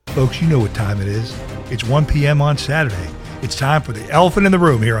Folks, you know what time it is. It's 1 p.m. on Saturday. It's time for the Elephant in the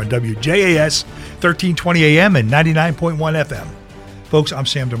Room here on WJAS 1320 AM and 99.1 FM. Folks, I'm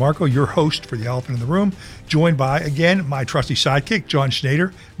Sam DeMarco, your host for the Elephant in the Room, joined by, again, my trusty sidekick, John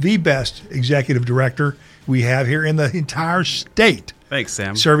Schneider, the best executive director we have here in the entire state. Thanks,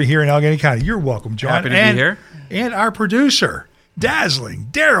 Sam. Serving here in Allegheny County. You're welcome, John. Happy to be here. And our producer, dazzling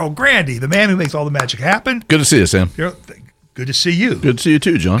Daryl Grandy, the man who makes all the magic happen. Good to see you, Sam. Good to see you. Good to see you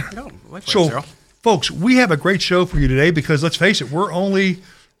too, John. So, folks, we have a great show for you today because, let's face it, we're only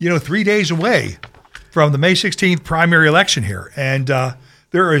 3 days away from the May 16th primary election here. And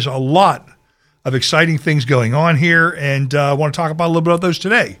there is a lot of exciting things going on here, and I want to talk about a little bit of those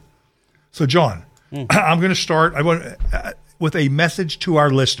today. So, John, I'm going to start with a message to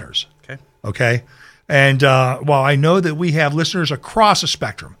our listeners. Okay? And while I know that we have listeners across the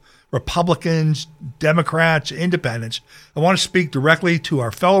spectrum, Republicans, Democrats, Independents, I want to speak directly to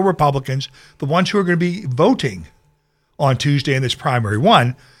our fellow Republicans, the ones who are going to be voting on Tuesday in this primary.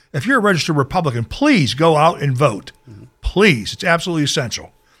 One, if you're a registered Republican, please go out and vote. Please. It's absolutely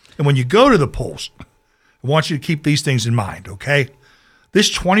essential. And when you go to the polls, I want you to keep these things in mind, okay? This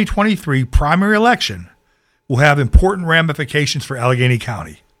 2023 primary election will have important ramifications for Allegheny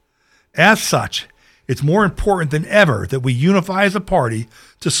County. As such, it's more important than ever that we unify as a party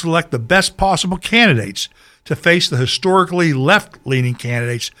to select the best possible candidates to face the historically left-leaning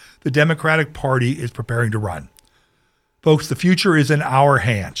candidates the Democratic Party is preparing to run. Folks, the future is in our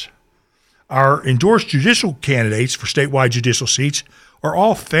hands. Our endorsed judicial candidates for statewide judicial seats are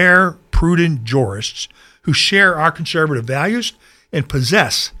all fair, prudent jurists who share our conservative values and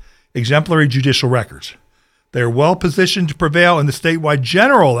possess exemplary judicial records. They are well positioned to prevail in the statewide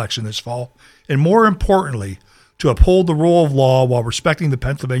general election this fall, and more importantly, to uphold the rule of law while respecting the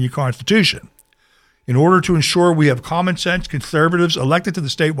Pennsylvania Constitution. In order to ensure we have common sense conservatives elected to the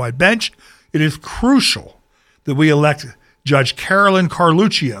statewide bench, it is crucial that we elect Judge Carolyn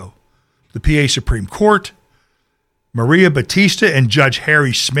Carluccio, the PA Supreme Court, Maria Batista and Judge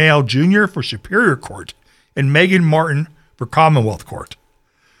Harry Smale Jr. for Superior Court, and Megan Martin for Commonwealth Court.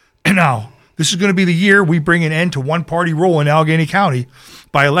 Now, this is going to be the year we bring an end to one-party rule in Allegheny County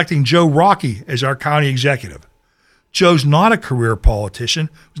by electing Joe Rockey as our county executive. Joe's not a career politician.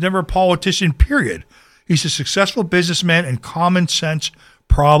 He was never a politician, period. He's a successful businessman and common-sense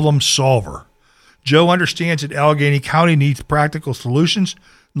problem solver. Joe understands that Allegheny County needs practical solutions,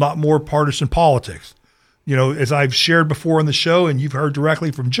 not more partisan politics. As I've shared before in the show, and you've heard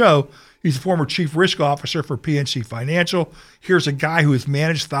directly from Joe, he's a former chief risk officer for PNC Financial. Here's a guy who has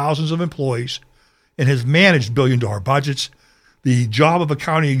managed thousands of employees and has managed billion-dollar budgets. The job of a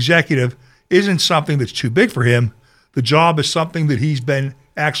county executive isn't something that's too big for him. The job is something that he's been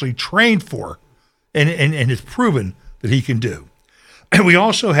actually trained for and has proven that he can do. And we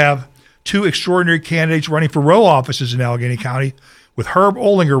also have two extraordinary candidates running for row offices in Allegheny County, with Herb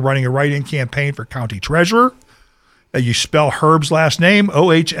Olinger running a write-in campaign for county treasurer. You spell Herb's last name,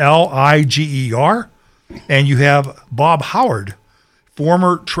 Ohliger. And you have Bob Howard,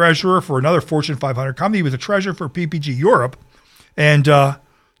 former treasurer for another Fortune 500 company. He was a treasurer for PPG Europe. And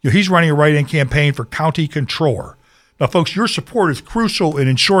he's running a write-in campaign for county controller. Now, folks, your support is crucial in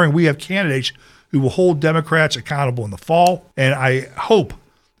ensuring we have candidates who will hold Democrats accountable in the fall. And I hope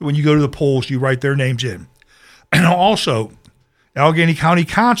that when you go to the polls, you write their names in. And also, Allegheny County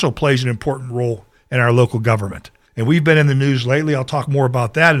Council plays an important role in our local government. And we've been in the news lately. I'll talk more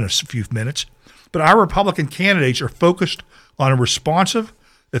about that in a few minutes. But our Republican candidates are focused on a responsive,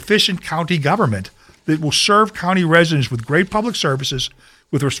 efficient county government that will serve county residents with great public services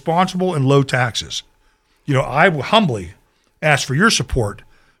with responsible and low taxes. I will humbly ask for your support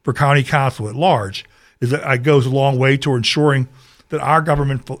for county council at large, as it goes a long way toward ensuring that our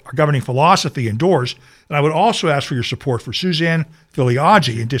governing philosophy endures. And I would also ask for your support for Suzanne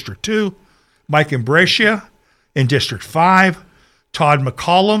Filiaggi in District 2, Mike Imbraccia in District 5, Todd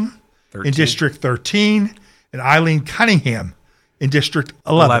McCollum in District 13, and Eileen Cunningham in District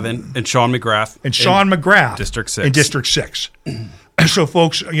 11. And Sean McGrath. In District 6. So,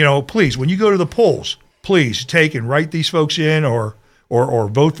 folks, please, when you go to the polls, please take and write these folks in or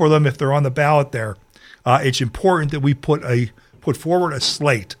vote for them if they're on the ballot there. It's important that we put forward a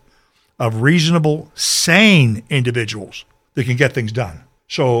slate of reasonable, sane individuals that can get things done.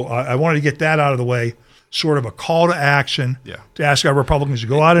 So I wanted to get that out of the way, sort of a call to action to ask our Republicans to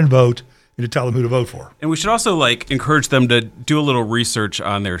go out and vote and to tell them who to vote for. And we should also encourage them to do a little research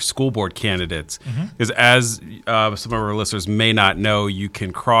on their school board candidates, because as some of our listeners may not know, you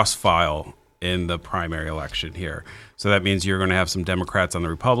can cross-file in the primary election here. So that means you're going to have some Democrats on the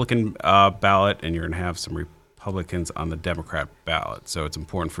Republican ballot, and you're going to have some Republicans on the Democrat ballot. So it's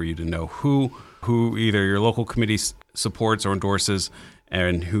important for you to know who either your local committee supports or endorses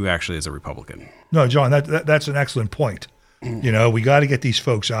and who actually is a Republican. No, John, that's an excellent point. We got to get these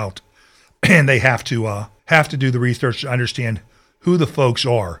folks out, and they have to do the research to understand who the folks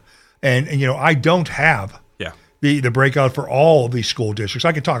are. And I don't have the breakout for all of these school districts.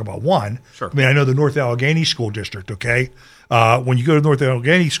 I can talk about one. Sure. I mean, I know the North Allegheny School District, okay? When you go to North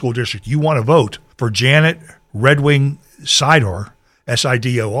Allegheny School District, you want to vote for Janet Red Wing Sidor,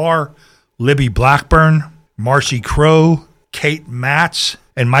 Sidor, Libby Blackburn, Marcy Crow, Kate Matz,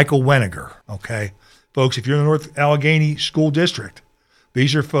 and Michael Weniger, okay? Folks, if you're in the North Allegheny School District,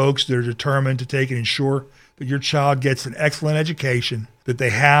 these are folks that are determined to take and ensure that your child gets an excellent education, that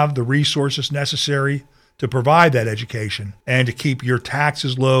they have the resources necessary to provide that education, and to keep your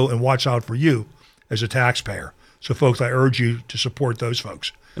taxes low and watch out for you as a taxpayer. So, folks, I urge you to support those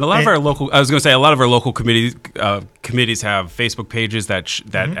folks. And a lot of our local committees have Facebook pages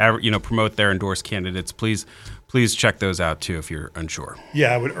that promote their endorsed candidates. Please check those out too if you're unsure.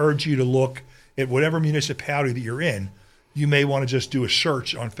 Yeah, I would urge you to look at whatever municipality that you're in. You may want to just do a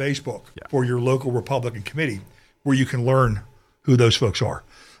search on Facebook for your local Republican committee where you can learn who those folks are.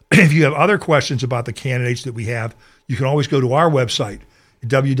 If you have other questions about the candidates that we have, you can always go to our website,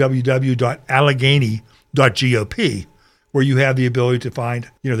 www.allegheny.gop, where you have the ability to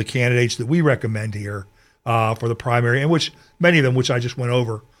find, the candidates that we recommend here for the primary, and many of them, which I just went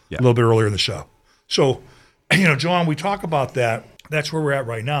over a little bit earlier in the show. So, John, we talk about that. That's where we're at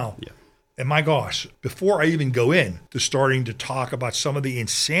right now. Yeah. And my gosh, before I even go in to starting to talk about some of the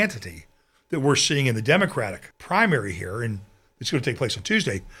insanity that we're seeing in the Democratic primary here, and it's going to take place on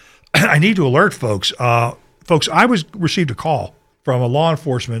Tuesday, I need to alert folks. I received a call from a law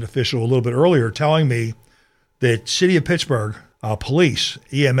enforcement official a little bit earlier telling me that City of Pittsburgh police,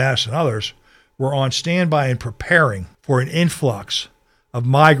 EMS, and others were on standby and preparing for an influx of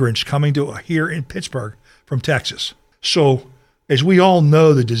migrants coming to here in Pittsburgh from Texas. So, as we all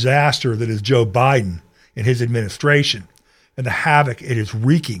know, the disaster that is Joe Biden and his administration and the havoc it is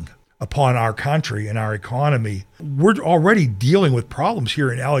wreaking upon our country and our economy, we're already dealing with problems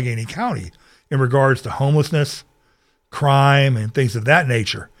here in Allegheny County in regards to homelessness, crime, and things of that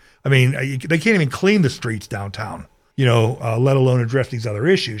nature. I mean, they can't even clean the streets downtown, let alone address these other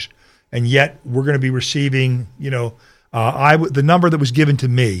issues. And yet we're going to be receiving, the number that was given to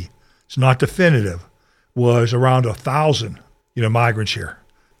me, it's not definitive, was around 1,000, migrants here.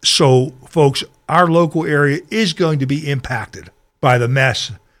 So, folks, our local area is going to be impacted by the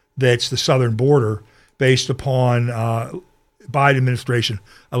mess that's the southern border based upon Biden administration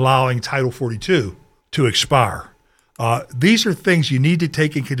allowing Title 42 to expire. These are things you need to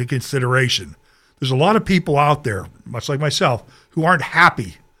take into consideration. There's a lot of people out there, much like myself, who aren't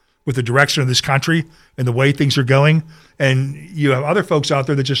happy with the direction of this country and the way things are going. And you have other folks out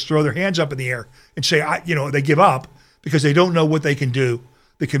there that just throw their hands up in the air and say, they give up because they don't know what they can do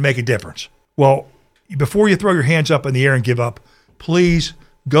that can make a difference. Well, before you throw your hands up in the air and give up, please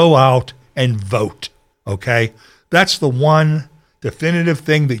go out and vote, okay? That's the one definitive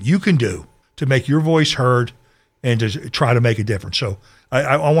thing that you can do to make your voice heard and to try to make a difference. So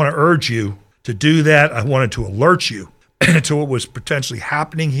I want to urge you to do that. I wanted to alert you to what was potentially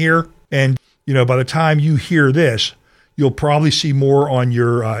happening here. And, by the time you hear this, you'll probably see more on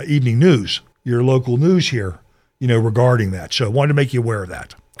your evening news, your local news here, regarding that. So I wanted to make you aware of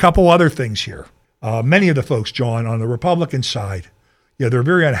that. A couple other things here. Many of the folks, John, on the Republican side, they're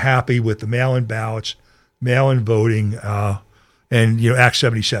very unhappy with the mail-in ballots, mail-in voting, and, Act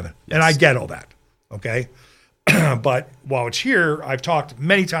 77. Yes. And I get all that, okay? But while it's here, I've talked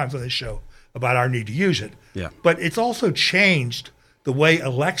many times on this show about our need to use it. Yeah. But it's also changed the way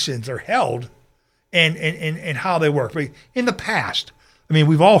elections are held and how they work. In the past,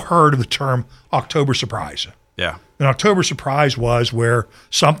 we've all heard of the term October surprise. Yeah. An October surprise was where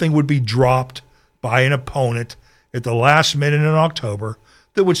something would be dropped by an opponent at the last minute in October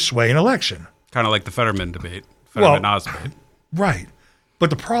that would sway an election. Kind of like the Fetterman debate, Fetterman-Oz debate. Right. But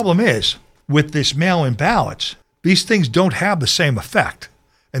the problem is, with this mail-in ballots, these things don't have the same effect.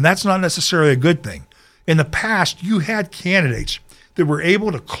 And that's not necessarily a good thing. In the past, you had candidates that were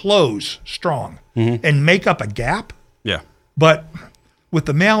able to close strong and make up a gap. Yeah. But with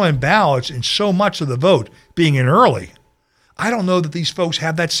the mail-in ballots and so much of the vote being in early, I don't know that these folks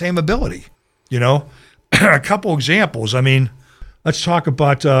have that same ability. A couple examples. Let's talk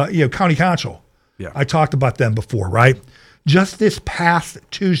about county council. Yeah. I talked about them before, right? Just this past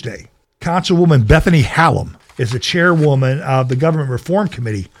Tuesday, Councilwoman Bethany Hallam, is the chairwoman of the Government Reform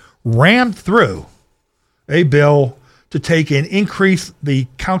Committee, rammed through a bill to take and increase the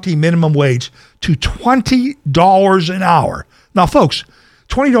county minimum wage to $20 an hour. Now, folks,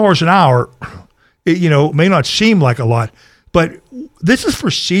 $20 an hour, may not seem like a lot, but this is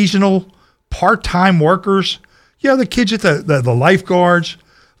for seasonal part-time workers. The kids at the lifeguards,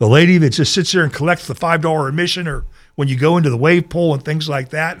 the lady that just sits there and collects the $5 admission, or when you go into the wave pool and things like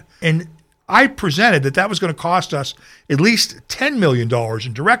that. And I presented that was going to cost us at least $10 million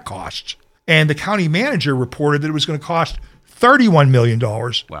in direct costs. And the county manager reported that it was going to cost $31 million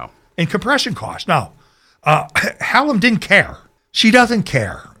in compression costs. Now, Hallam didn't care. She doesn't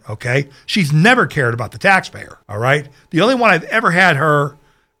care, okay? She's never cared about the taxpayer, all right? The only one I've ever heard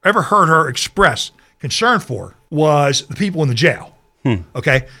her express concern for was the people in the jail,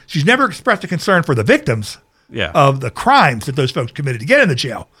 okay? She's never expressed a concern for the victims of the crimes that those folks committed to get in the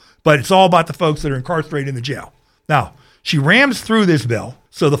jail, but it's all about the folks that are incarcerated in the jail. Now, she rams through this bill.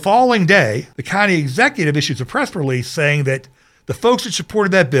 So the following day, the county executive issues a press release saying that the folks that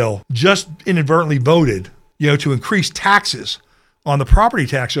supported that bill just inadvertently voted, to increase taxes on the property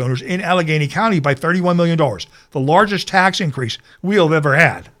tax owners in Allegheny County by $31 million, the largest tax increase we'll have ever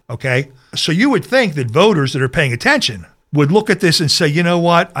had, okay? So you would think that voters that are paying attention would look at this and say, you know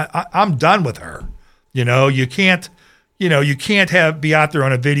what, I'm done with her. You can't be out there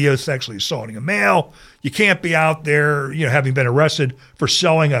on a video sexually assaulting a male. You can't be out there, having been arrested for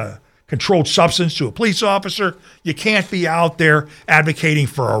selling a controlled substance to a police officer. You can't be out there advocating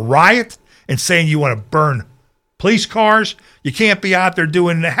for a riot and saying you want to burn police cars. You can't be out there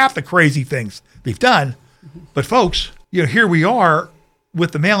doing half the crazy things they've done. But folks, here we are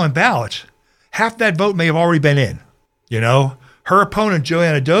with the mail-in ballots. Half that vote may have already been in. Her opponent,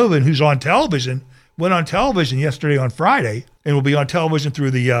 Joanna Dovin, who's on television, went on television yesterday on Friday and will be on television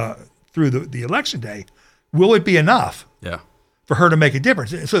through the election day. Will it be enough for her to make a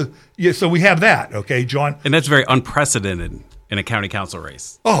difference? So we have that, okay, John? And that's very unprecedented in a county council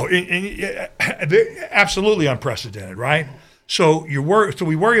race. Oh, absolutely unprecedented, right? So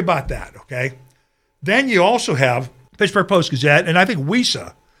we worry about that, okay? Then you also have Pittsburgh Post-Gazette, and I think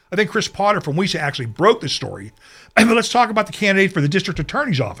WISA. I think Chris Potter from WISA actually broke the story. But let's talk about the candidate for the district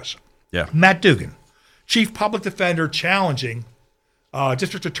attorney's office. Yeah. Matt Dugan, chief public defender, challenging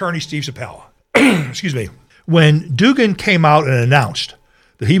District Attorney Steve Zappala. Excuse me. When Dugan came out and announced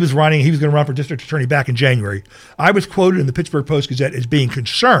that he was going to run for district attorney back in January, I was quoted in the Pittsburgh Post-Gazette as being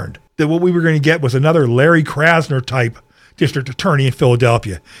concerned that what we were going to get was another Larry Krasner type district attorney in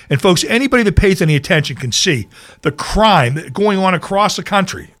Philadelphia. And folks, anybody that pays any attention can see the crime going on across the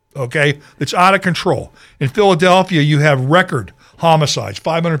country, okay, that's out of control. In Philadelphia, you have record homicides,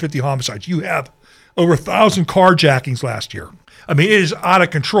 550 homicides. You have over 1,000 carjackings last year. I mean, it is out of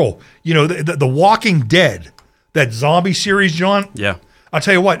control. The Walking Dead, that zombie series, John? Yeah. I'll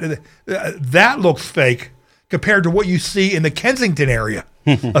tell you what, that looks fake compared to what you see in the Kensington area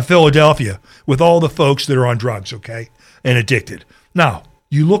of Philadelphia with all the folks that are on drugs, okay, and addicted. Now,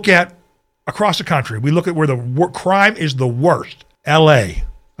 you look at across the country, we look at where the crime is the worst. L.A.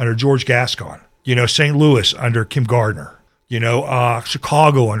 under George Gascon. St. Louis under Kim Gardner.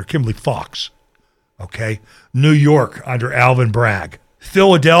 Chicago under Kimberly Fox. Okay, New York under Alvin Bragg,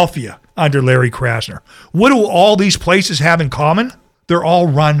 Philadelphia under Larry Krasner. What do all these places have in common? They're all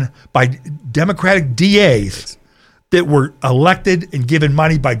run by Democratic DAs that were elected and given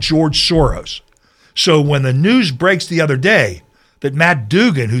money by George Soros. So when the news breaks the other day that Matt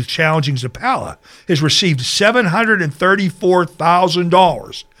Dugan, who's challenging Zappala, has received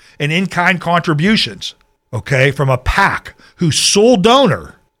 $734,000 in in-kind contributions, okay, from a PAC whose sole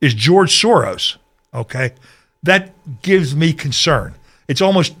donor is George Soros, okay, that gives me concern. It's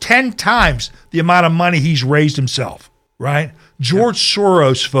almost 10 times the amount of money he's raised himself, right? George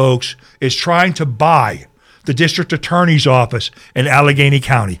Soros, folks, is trying to buy the district attorney's office in Allegheny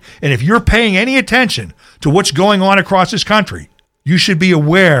County. And if you're paying any attention to what's going on across this country, you should be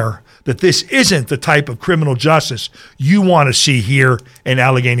aware that this isn't the type of criminal justice you want to see here in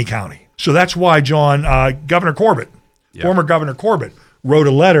Allegheny County. So that's why, John, Governor Corbett, former Governor Corbett, wrote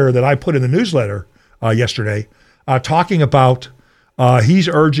a letter that I put in the newsletter yesterday talking about he's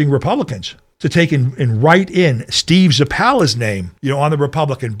urging Republicans to take and write in Steve Zappala's name, on the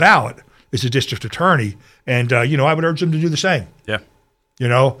Republican ballot as a district attorney. And, I would urge them to do the same. Yeah.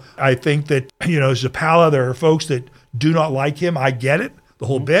 I think that, Zappala, there are folks that do not like him. I get it, the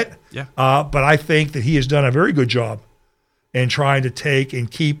whole bit. Yeah. But I think that he has done a very good job in trying to take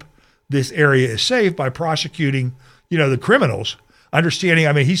and keep this area safe by prosecuting, the criminals.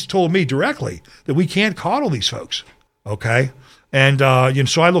 Understanding, he's told me directly that we can't coddle these folks, okay? And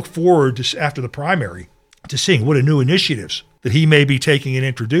so I look forward to, after the primary, to seeing what new initiatives that he may be taking and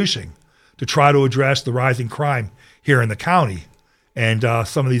introducing to try to address the rising crime here in the county, and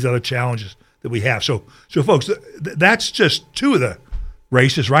some of these other challenges that we have. So folks, that's just two of the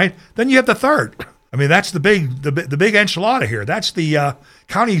races, right? Then you have the third. I mean, that's the big enchilada here. That's the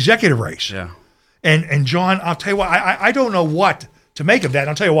county executive race. Yeah. And John, I'll tell you what, I don't know what to make of that. And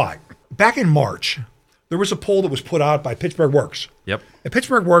I'll tell you why. Back in March, there was a poll that was put out by Pittsburgh Works. Yep. And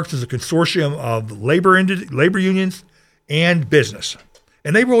Pittsburgh Works is a consortium of labor unions and business.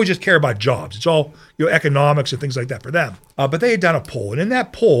 And they really just care about jobs. It's all economics and things like that for them. But they had done a poll. And in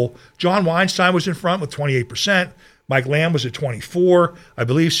that poll, John Weinstein was in front with 28%. Mike Lamb was at 24. I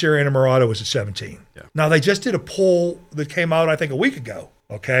believe Sarah Innamorato was at 17. Yeah. Now, they just did a poll that came out, I think, a week ago,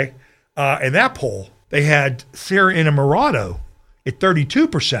 okay? In that poll, they had Sarah Innamorato at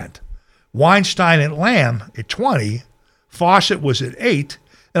 32%, Weinstein and Lamb at 20%, Fawcett was at 8%,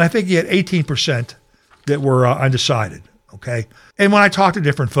 and I think he had 18% that were undecided, okay? And when I talk to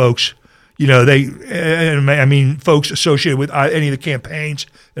different folks, folks associated with any of the campaigns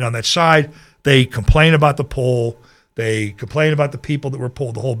and on that side, they complain about the poll. They complain about the people that were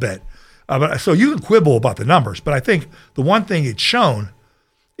polled, the whole bit. So you can quibble about the numbers, but I think the one thing it's shown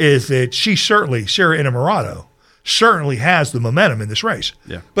is that Sarah Innamorato, certainly has the momentum in this race.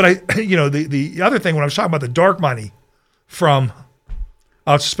 Yeah. But the other thing, when I was talking about the dark money from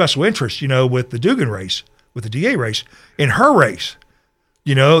special interest, with the Dugan race, with the DA race, in her race,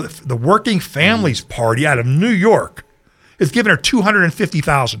 the Working Families Party out of New York is giving her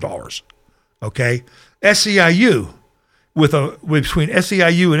 $250,000. Okay, SEIU between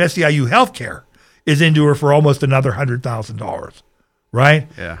SEIU and SEIU Healthcare is into her for almost another $100,000. Right?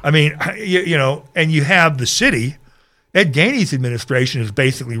 Yeah. I mean, and you have the city. Ed Gainey's administration is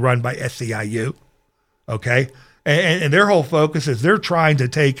basically run by SEIU. Okay, and their whole focus is they're trying to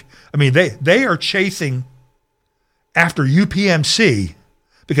take. I mean, they are chasing after UPMC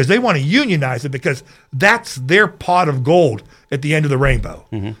because they want to unionize it because that's their pot of gold at the end of the rainbow.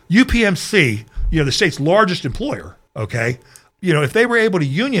 Mm-hmm. UPMC, the state's largest employer, okay, if they were able to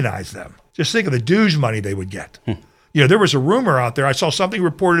unionize them, just think of the dues money they would get. There was a rumor out there. I saw something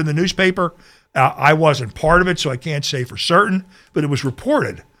reported in the newspaper. I wasn't part of it, so I can't say for certain, but it was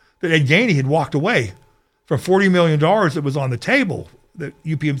reported that Ed Gainey had walked away from $40 million that was on the table that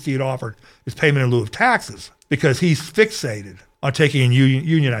UPMC had offered as payment in lieu of taxes because he's fixated on taking and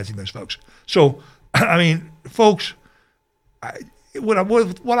unionizing those folks. So, I mean, folks,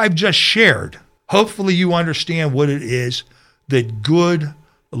 what I've just shared, hopefully you understand what it is that good,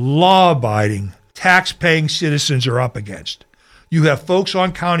 law-abiding, tax-paying citizens are up against. You have folks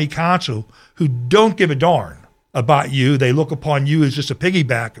on county council who don't give a darn about you. They look upon you as just a piggy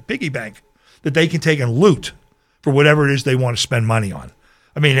bank that they can take and loot for whatever it is they want to spend money on.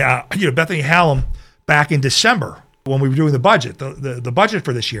 I mean, Bethany Hallam, back in December when we were doing the budget, the budget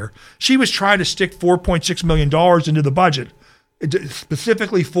for this year, she was trying to stick $4.6 million into the budget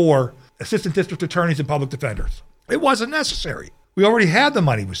specifically for assistant district attorneys and public defenders. It wasn't necessary. We already had the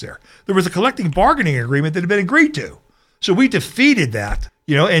money was there. There was a collective bargaining agreement that had been agreed to. So we defeated that,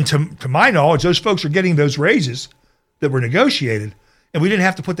 and to my knowledge, those folks are getting those raises that were negotiated, and we didn't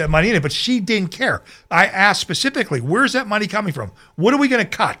have to put that money in it, but she didn't care. I asked specifically, where's that money coming from? What are we going to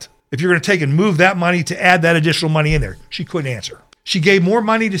cut if you're going to take and move that money to add that additional money in there? She couldn't answer. She gave more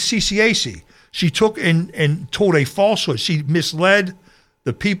money to CCAC. She took and told a falsehood. She misled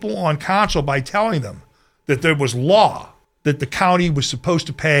the people on council by telling them that there was law that the county was supposed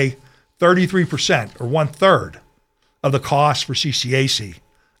to pay 33% or 1/3 of the cost for CCAC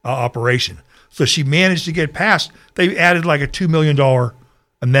operation. So she managed to get past. They added like a $2 million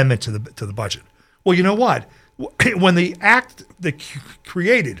amendment to the budget. Well, you know what? When the act that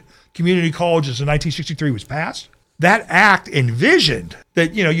created community colleges in 1963 was passed, that act envisioned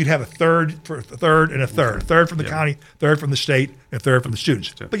that you'd have a third and a third from the county, third from the state, and a third from the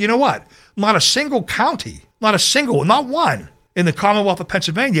students. But you know what? Not a single county, not one in the Commonwealth of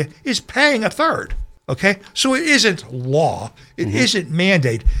Pennsylvania is paying a third. Okay, so it isn't law, it isn't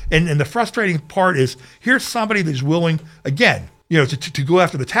mandate, and the frustrating part is here's somebody that's willing again, to go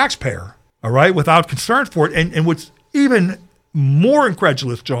after the taxpayer, all right, without concern for it, and what's even more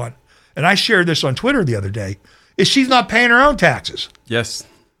incredulous, John, and I shared this on Twitter the other day, is she's not paying her own taxes. Yes.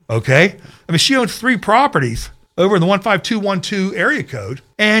 Okay, I mean she owns 3 properties over in the 15212 area code,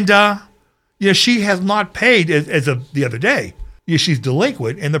 and she has not paid as of the other day. She's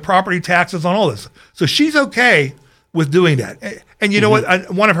delinquent in the property taxes on all this. So she's okay with doing that. And you know what?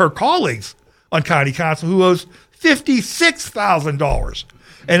 One of her colleagues on county council who owes $56,000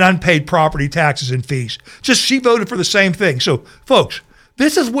 in unpaid property taxes and fees, she voted for the same thing. So folks,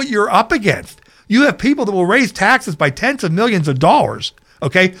 this is what you're up against. You have people that will raise taxes by tens of millions of dollars,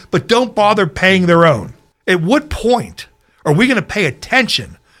 okay, but don't bother paying their own. At what point are we going to pay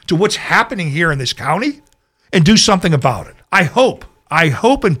attention to what's happening here in this county and do something about it? I hope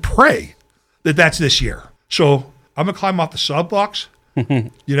and pray that that's this year. So I'm going to climb off the soapbox.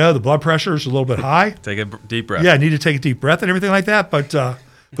 The blood pressure is a little bit high. Take a deep breath. Yeah, I need to take a deep breath and everything like that. But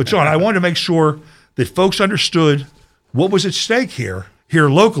John, I wanted to make sure that folks understood what was at stake here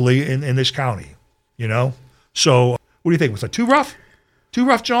locally in this county, So what do you think? Was it too rough? Too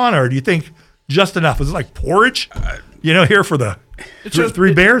rough, John? Or do you think just enough? Was it like porridge, here for the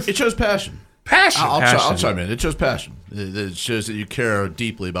three bears? It shows passion. Passion. I'll chime in. It shows passion. It shows that you care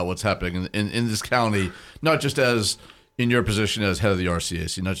deeply about what's happening in this county, not just as in your position as head of the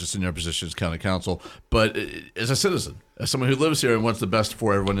RCAC, not just in your position as county council, but as a citizen, as someone who lives here and wants the best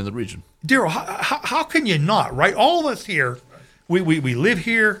for everyone in the region. Daryl, how can you not, right? All of us here, we live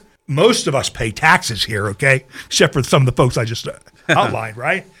here. Most of us pay taxes here, okay? Except for some of the folks I just outlined,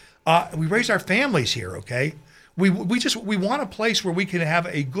 right? We raise our families here, okay? We want a place where we can have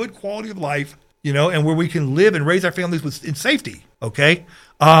a good quality of life, and where we can live and raise our families in safety, okay?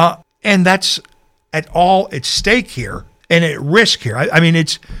 And that's at stake here and at risk here. I mean,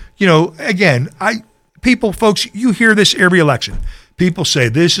 it's, again, folks, you hear this every election. People say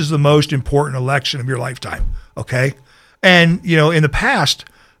this is the most important election of your lifetime, okay? And, in the past,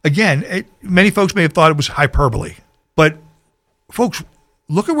 again, many folks may have thought it was hyperbole. But, folks,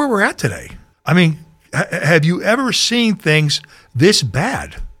 look at where we're at today. I mean, have you ever seen things this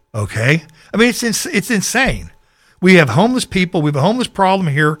bad, okay? I mean, it's insane. We have homeless people. We have a homeless problem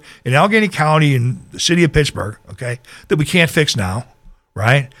here in Allegheny County in the city of Pittsburgh, okay, that we can't fix now,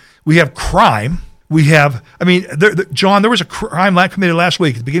 right? We have crime. We have, John, there was a crime committed last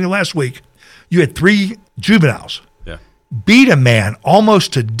week. At the beginning of last week, you had 3 juveniles beat a man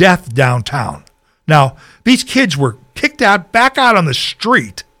almost to death downtown. Now, these kids were kicked out, back out on the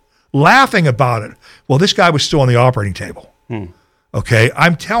street, laughing about it. Well, this guy was still on the operating table. Okay,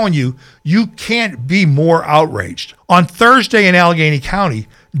 I'm telling you, you can't be more outraged. On Thursday in Allegheny County,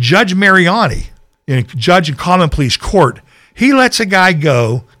 Judge Mariani, judge in common pleas court, he lets a guy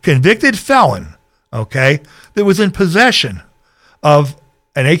go, convicted felon, okay, that was in possession of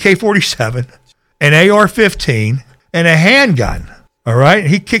an AK-47, an AR-15, and a handgun, all right?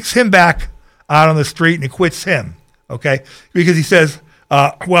 He kicks him back out on the street and acquits him, okay, because he says,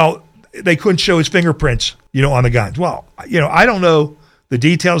 they couldn't show his fingerprints, on the guns. Well, I don't know the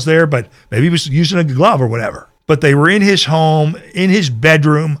details there, but maybe he was using a glove or whatever. But they were in his home, in his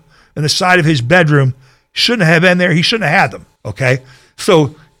bedroom, and the side of his bedroom. Shouldn't have been there. He shouldn't have had them, okay?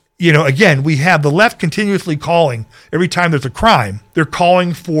 So, again, we have the left continuously calling every time there's a crime. They're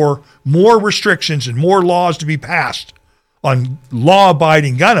calling for more restrictions and more laws to be passed on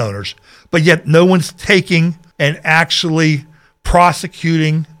law-abiding gun owners, but yet no one's taking and actually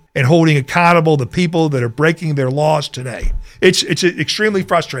prosecuting and holding accountable the people that are breaking their laws today. It's extremely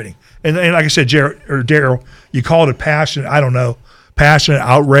frustrating. And like I said, Daryl, you called it passionate. I don't know, passionate,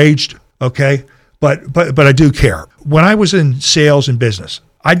 outraged. Okay, but I do care. When I was in sales and business,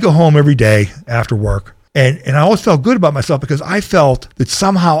 I'd go home every day after work, and I always felt good about myself because I felt that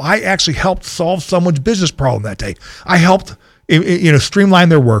somehow I actually helped solve someone's business problem that day. I helped, streamline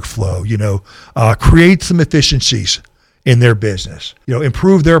their workflow. Create some efficiencies in their business,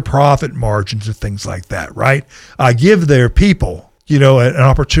 improve their profit margins and things like that, right? Give their people, an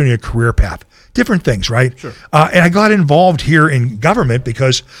opportunity, a career path, different things, right? Sure. And I got involved here in government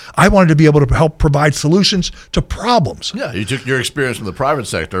because I wanted to be able to help provide solutions to problems. Yeah, you took your experience from the private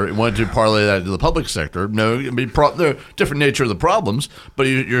sector and wanted to parlay that into the public sector. No, they're different nature of the problems, but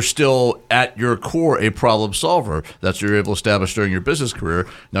you're still at your core a problem solver. That's what you're able to establish during your business career.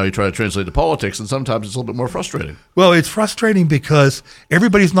 Now you try to translate to politics, and sometimes it's a little bit more frustrating. Well, it's frustrating because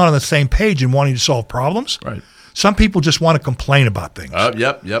everybody's not on the same page in wanting to solve problems. Right. Some people just want to complain about things.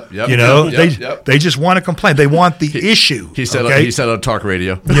 Yep. They just want to complain. They want the issue. He said on talk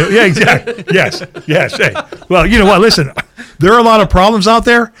radio. Yeah, exactly. Yes. Hey, well, you know what? Listen, there are a lot of problems out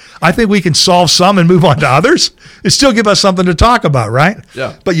there. I think we can solve some and move on to others. It still give us something to talk about, right?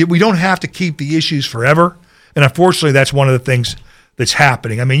 Yeah. But we don't have to keep the issues forever. And unfortunately, that's one of the things that's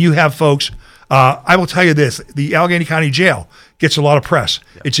happening. I mean, you have folks. I will tell you this: the Allegheny County Jail gets a lot of press.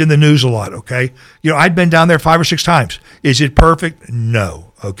 Yeah. It's in the news a lot, okay? I'd been down there 5 or 6 times. Is it perfect?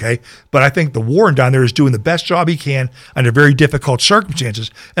 No, okay? But I think the warden down there is doing the best job he can under very difficult circumstances.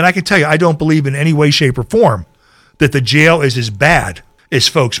 And I can tell you, I don't believe in any way, shape, or form that the jail is as bad as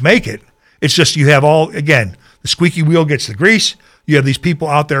folks make it. It's just you have the squeaky wheel gets the grease. You have these people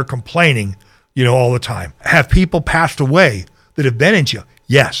out there complaining, all the time. Have people passed away that have been in jail?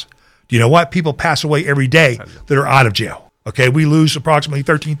 Yes. Do you know what? People pass away every day that are out of jail. Okay, we lose approximately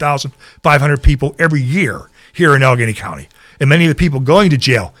 13,500 people every year here in Allegheny County. And many of the people going to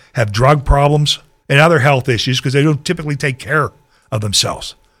jail have drug problems and other health issues because they don't typically take care of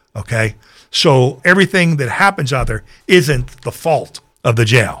themselves. Okay, so everything that happens out there isn't the fault of the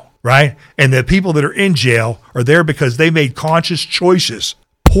jail, right? And the people that are in jail are there because they made conscious choices,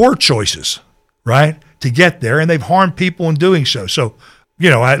 poor choices, right, to get there, and they've harmed people in doing so. So,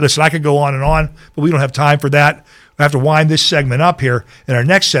 listen, I could go on and on, but we don't have time for that. I have to wind this segment up here. In our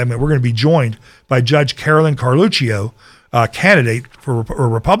next segment, we're going to be joined by Judge Carolyn Carluccio, a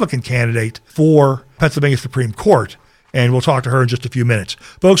Republican candidate for Pennsylvania Supreme Court, and we'll talk to her in just a few minutes.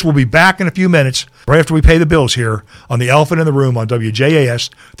 Folks, we'll be back in a few minutes, right after we pay the bills here on the Elephant in the Room on WJAS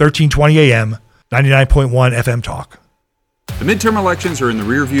 1320 AM, 99.1 FM Talk. The midterm elections are in the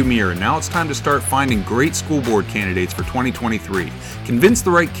rearview mirror, and now it's time to start finding great school board candidates for 2023. Convince the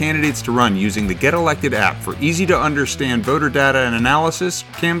right candidates to run using the Get Elected app for easy-to-understand voter data and analysis,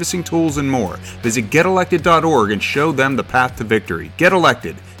 canvassing tools, and more. Visit GetElected.org and show them the path to victory. Get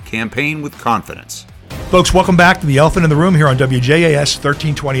Elected. Campaign with confidence. Folks, welcome back to the Elephant in the Room here on WJAS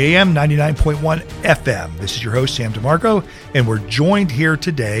 1320 AM, 99.1 FM. This is your host, Sam DeMarco, and we're joined here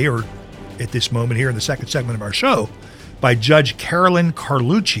today, or at this moment here in the second segment of our show, by Judge Carolyn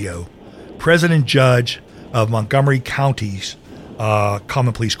Carluccio, President Judge of Montgomery County's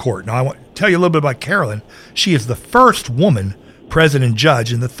Common Pleas Court. Now, I want to tell you a little bit about Carolyn. She is the first woman President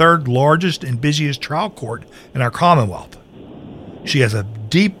Judge in the third largest and busiest trial court in our Commonwealth. She has a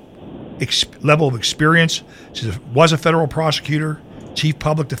deep level of experience. She was a federal prosecutor, chief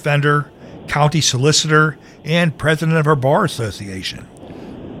public defender, county solicitor, and president of her bar association.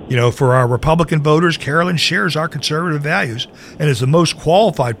 For our Republican voters, Carolyn shares our conservative values and is the most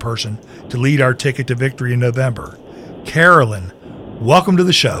qualified person to lead our ticket to victory in November. Carolyn, welcome to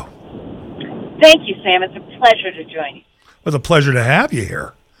the show. Thank you, Sam. It's a pleasure to join you. It's a pleasure to have you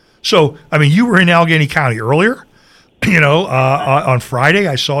here. So, you were in Allegheny County earlier, on Friday.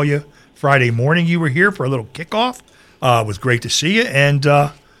 I saw you Friday morning. You were here for a little kickoff. It was great to see you. And,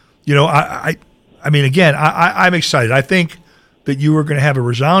 I'm excited. I think that you were going to have a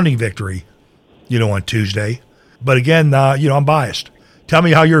resounding victory, on Tuesday. But again, I'm biased. Tell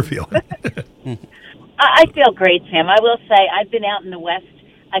me how you're feeling. I feel great, Sam. I will say I've been out in the West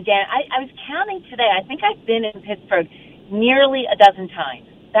again. I was counting today. I think I've been in Pittsburgh nearly a dozen times.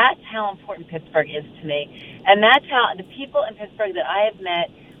 That's how important Pittsburgh is to me. And that's how the people in Pittsburgh that I have met,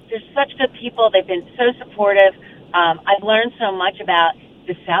 they're such good people. They've been so supportive. I've learned so much about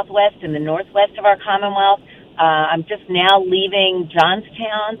the Southwest and the Northwest of our Commonwealth. I'm just now leaving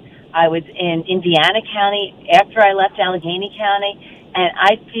Johnstown. I was in Indiana County after I left Allegheny County, and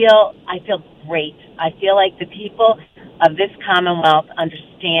I feel great. I feel like the people of this Commonwealth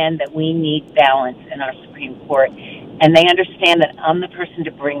understand that we need balance in our Supreme Court, and they understand that I'm the person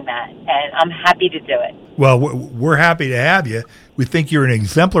to bring that, and I'm happy to do it. Well, we're happy to have you. We think you're an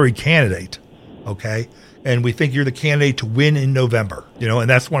exemplary candidate, okay? And we think you're the candidate to win in November, and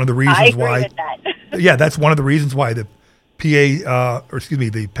that's one of the reasons why. I agree with that. Yeah, that's one of the reasons why the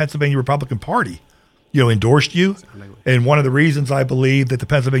the Pennsylvania Republican Party, endorsed you. And one of the reasons I believe that the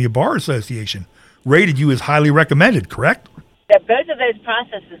Pennsylvania Bar Association rated you as highly recommended, correct? Both of those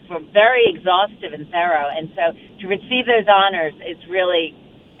processes were very exhaustive and thorough. And so to receive those honors, I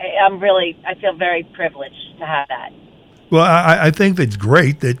feel very privileged to have that. Well, I think that's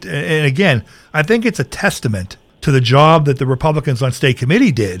great. And again, I think it's a testament to the job that the Republicans on state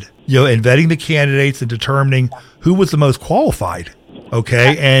committee did, in vetting the candidates and determining who was the most qualified,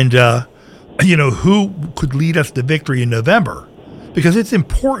 okay, and, who could lead us to victory in November. Because it's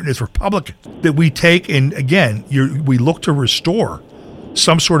important as Republicans that we take, and again, we look to restore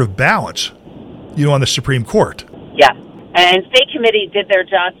some sort of balance, on the Supreme Court. Yeah, and state committee did their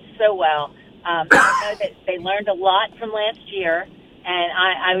job so well. I know that they learned a lot from last year, and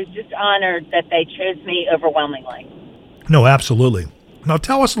I was just honored that they chose me overwhelmingly. No, absolutely. Now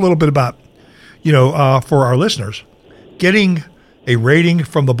tell us a little bit about, for our listeners, getting a rating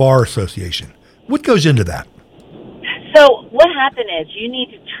from the Bar Association. What goes into that? So what happened is you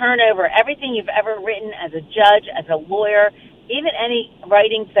need to turn over everything you've ever written as a judge, as a lawyer, even any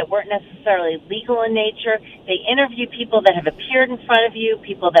writings that weren't necessarily legal in nature. They interview people that have appeared in front of you,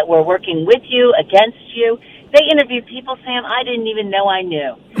 people that were working with you, against you. They interview people, Sam, I didn't even know I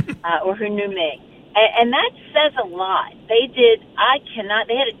knew, or who knew me. And that says a lot. They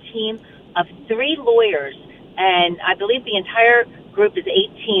had a team of 3 lawyers, and I believe the entire group is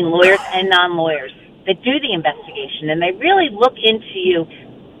 18 lawyers and non-lawyers that do the investigation, and they really look into you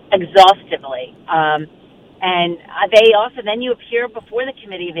exhaustively. And then you appear before the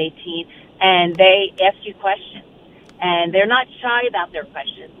committee of 18, and they ask you questions. and they're not shy about their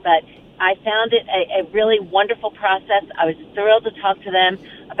questions. But I found it a really wonderful process. I was thrilled to talk to them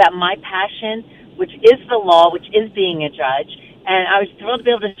about my passion, which is the law, which is being a judge. And I was thrilled to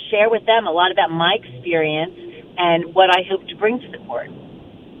be able to share with them a lot about my experience and what I hope to bring to the court.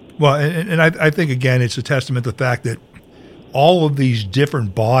 Well, and I think, again, it's a testament to the fact that all of these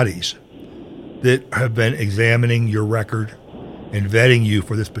different bodies that have been examining your record and vetting you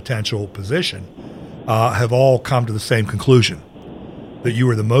for this potential position have all come to the same conclusion, that you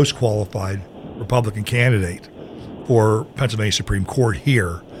are the most qualified Republican candidate for Pennsylvania Supreme Court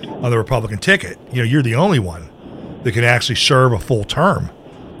here on the Republican ticket. You're the only one that can actually serve a full term,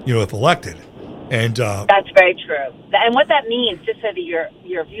 if elected. And that's very true. And what that means, just so that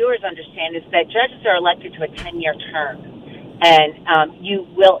your viewers understand, is that judges are elected to a 10-year term. And you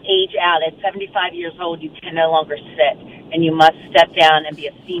will age out. At 75 years old, you can no longer sit, and you must step down and be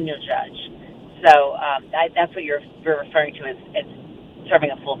a senior judge. So that's what you're referring to as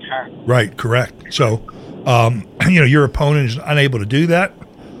serving a full term. Right, correct. So, your opponent is unable to do that.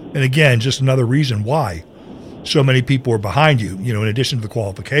 And again, just another reason why so many people are behind you, in addition to the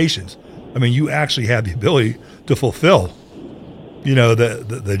qualifications. I mean, you actually have the ability to fulfill,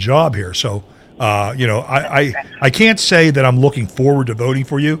 the job here. So, I can't say that I'm looking forward to voting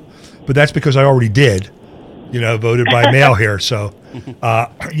for you, but that's because I already did, voted by mail here. So,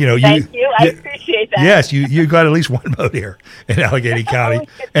 Thank you. I appreciate that. Yes, you got at least one vote here in Allegheny County.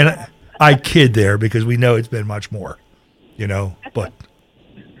 And I kid there because we know it's been much more, But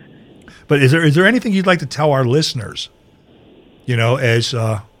is there anything you'd like to tell our listeners, as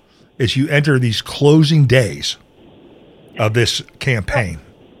you enter these closing days of this campaign?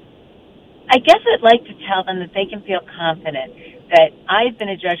 I guess I'd like to tell them that they can feel confident that I've been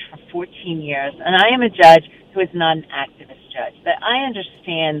a judge for 14 years, and I am a judge who is not an activist judge, that I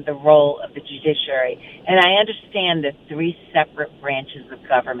understand the role of the judiciary, and I understand the three separate branches of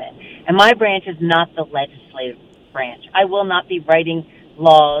government. And my branch is not the legislative branch. I will not be writing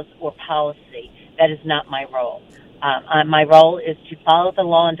laws or policy. That is not my role. My role is to follow the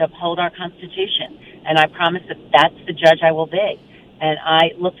law and to uphold our Constitution, and I promise that that's the judge I will be. And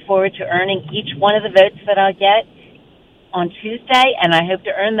I look forward to earning each one of the votes that I'll get on Tuesday, and I hope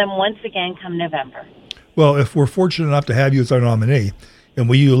to earn them once again come November. Well, if we're fortunate enough to have you as our nominee, and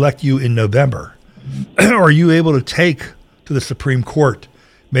we elect you in November, are you able to take to the Supreme Court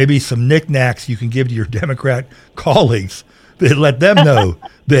maybe some knickknacks you can give to your Democrat colleagues that let them know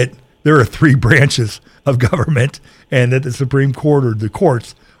that there are three branches of government and that the Supreme Court or the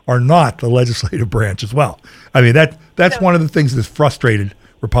courts are not the legislative branch as well? I mean, that's one of the things that's frustrated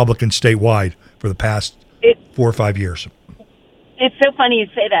Republicans statewide for the past 4 or 5 years. It's so funny you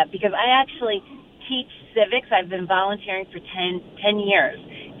say that because I actually teach civics. I've been volunteering for 10 years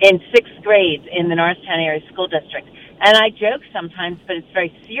in 6th grade in the Norristown Area School District. And I joke sometimes, but it's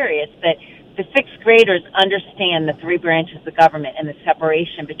very serious, that the 6th graders understand the three branches of government and the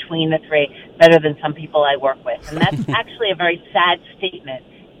separation between the three better than some people I work with. And that's actually a very sad statement,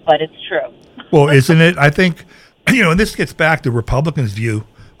 but it's true. Well, isn't it? I think, and this gets back to Republicans' view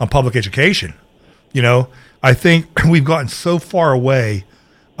on public education. I think we've gotten so far away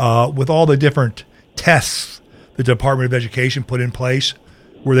with all the different tests the Department of Education put in place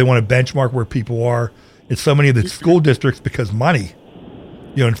where they want to benchmark where people are in so many of the school districts because money,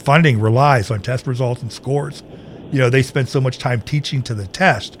 and funding relies on test results and scores. They spend so much time teaching to the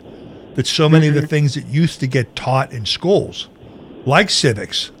test that so many of the things that used to get taught in schools, like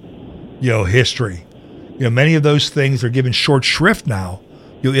civics, history, many of those things are given short shrift now,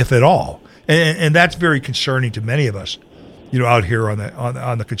 if at all. And that's very concerning to many of us, out here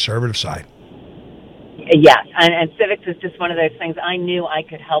on the conservative side. Yes, and civics is just one of those things I knew I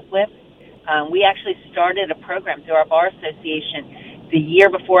could help with. We actually started a program through our Bar Association the year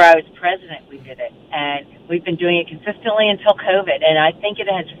before I was president. We did it, and we've been doing it consistently until COVID. And I think it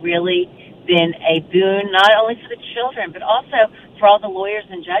has really been a boon, not only for the children, but also for all the lawyers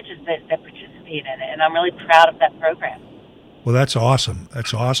and judges that participate in it. And I'm really proud of that program. Well, that's awesome.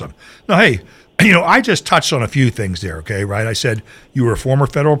 That's awesome. Now, hey, I just touched on a few things there, okay, right? I said you were a former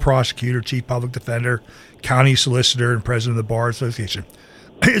federal prosecutor, chief public defender, county solicitor, and president of the Bar Association.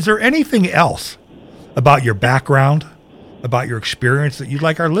 Is there anything else about your background, about your experience that you'd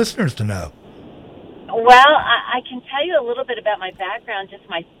like our listeners to know? Well, I can tell you a little bit about my background, just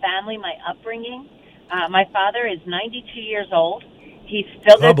my family, my upbringing. My father is 92 years old. He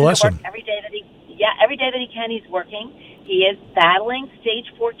still goes to work every day that he can. He's working. He is battling stage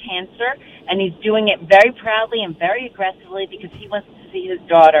 4 cancer, and he's doing it very proudly and very aggressively because he wants to see his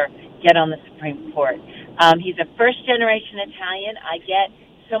daughter get on the Supreme Court. He's a first-generation Italian. I get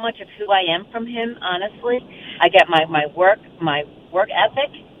so much of who I am from him, honestly. I get my work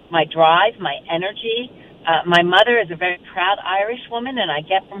ethic, my drive, my energy. My mother is a very proud Irish woman, and I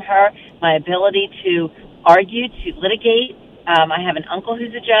get from her my ability to argue, to litigate. I have an uncle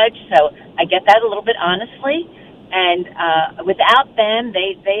who's a judge, so I get that a little bit honestly. And without them,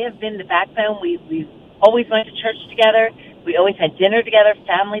 they have been the backbone. We always went to church together. We always had dinner together.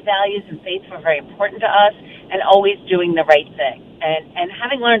 Family values and faith were very important to us, and always doing the right thing. And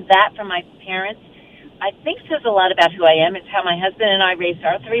having learned that from my parents, I think says a lot about who I am. It's how my husband and I raised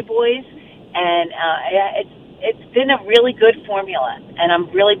our 3 boys, and it's been a really good formula. And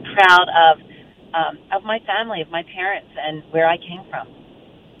I'm really proud of my family, of my parents, and where I came from.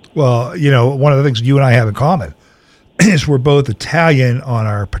 Well, one of the things you and I have in common is we're both Italian on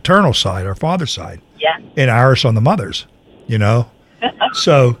our paternal side, our father's side, Yeah. and Irish on the mother's.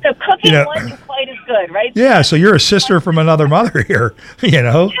 So cooking wasn't quite as good, right? Yeah, so you're a sister from another mother here,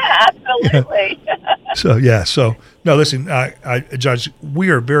 Yeah, absolutely. So no, listen, Judge, we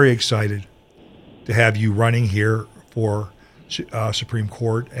are very excited to have you running here for Supreme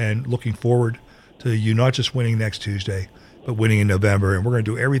Court, and looking forward to you not just winning next Tuesday, but winning in November. And we're going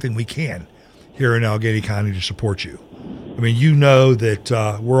to do everything we can here in Allegheny County to support you. I mean, you know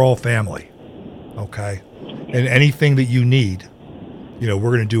that we're all family, okay? And anything that you need, we're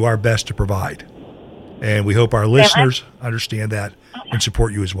going to do our best to provide. And we hope our listeners understand that and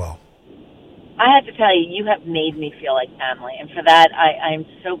support you as well. I have to tell you, you have made me feel like family. And for that, I'm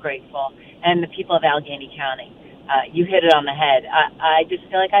so grateful. And the people of Allegheny County, you hit it on the head. I just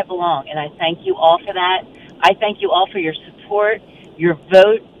feel like I belong. And I thank you all for that. I thank you all for your support, your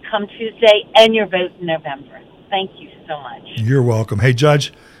vote come Tuesday, and your vote in November. Thank you so much. You're welcome. Hey,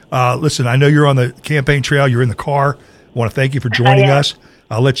 Judge, listen, I know you're on the campaign trail. You're in the car. I want to thank you for joining us.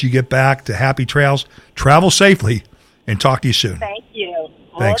 I'll let you get back to happy trails. Travel safely, and talk to you soon. Thank you.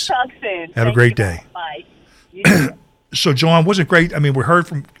 Thanks. We'll talk soon. Have a great day. Bye. You too. So, John, wasn't great? I mean, we heard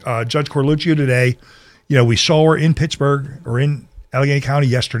from Judge Carluccio today. We saw her in Pittsburgh or in Allegheny County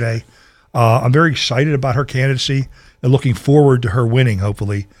yesterday. I'm very excited about her candidacy and looking forward to her winning,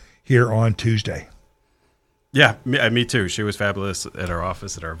 hopefully, here on Tuesday. Yeah, me too. She was fabulous at our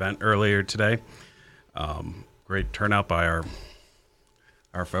office at our event earlier today. Great turnout by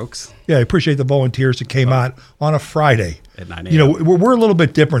our folks. Yeah, I appreciate the volunteers that came out on a Friday. At 9 a.m. We're a little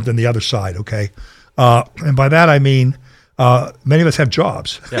bit different than the other side, okay? And by that I mean many of us have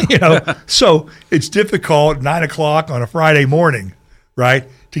jobs, Yeah. So it's difficult at 9 o'clock on a Friday morning, right,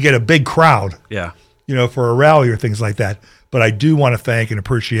 to get a big crowd, Yeah. For a rally or things like that. But I do want to thank and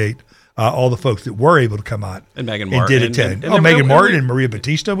appreciate all the folks that were able to come out And Megan and Martin. did attend. And Megan Martin and Maria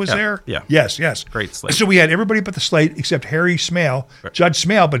Batista was Yeah, there. yeah. Yes. Great slate. So we had everybody but the slate except Harry Smale, Right. Judge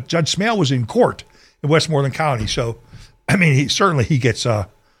Smale, but Judge Smale was in court in Westmoreland County. So, I mean, he gets,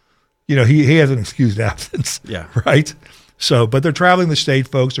 he has an excused absence. Yeah. Right? So, but they're traveling the state,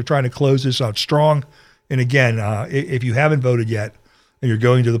 folks. They're trying to close this out strong. And again, if you haven't voted yet and you're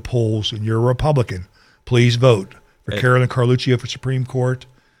going to the polls and you're a Republican, please vote for Carolyn Carluccio for Supreme Court,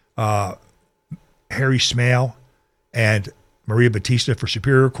 Harry Smale and Maria Batista for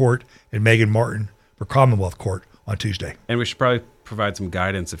Superior Court, and Megan Martin for Commonwealth Court on Tuesday. And we should probably provide some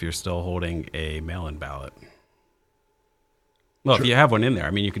guidance if you're still holding a mail-in ballot. Well, Sure. if you have one in there,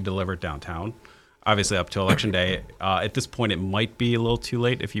 I mean, you could deliver it downtown. Obviously, up to Election Day. At this point, it might be a little too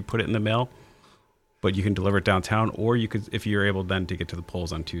late if you put it in the mail, but you can deliver it downtown, or you could, if you're able then to get to the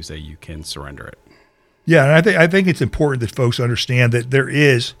polls on Tuesday, you can surrender it. Yeah, and I think it's important that folks understand that there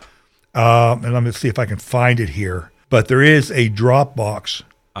is, and I'm going to see if I can find it here, but there is a drop box.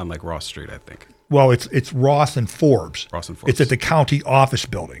 On like Ross Street, I think. Well, it's Ross and Forbes. Ross and Forbes. It's at the county office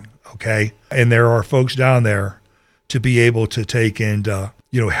building, okay? And there are folks down there to be able to take and,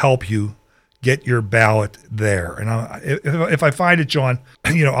 help you get your ballot there. And if I find it, John,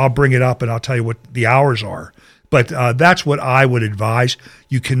 I'll bring it up and I'll tell you what the hours are. But that's what I would advise.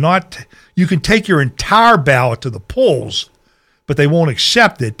 You can take your entire ballot to the polls, but they won't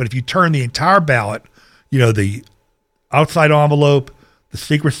accept it. But if you turn the entire ballot, the outside envelope, the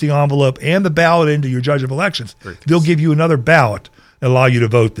secrecy envelope, and the ballot into your judge of elections, they'll give you another ballot and allow you to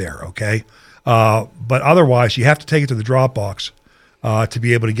vote there, okay? But otherwise, you have to take it to the drop box to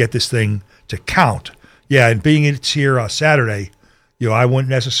be able to get this thing to count. Yeah, and being it's here Saturday, I wouldn't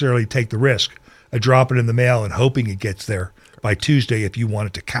necessarily take the risk of dropping it in the mail and hoping it gets there by Tuesday if you want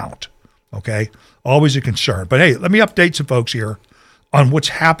it to count, okay? Always a concern. But hey, let me update some folks here on what's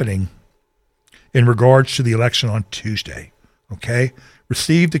happening in regards to the election on Tuesday, okay?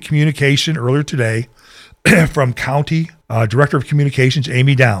 Received a communication earlier today from County Director of Communications,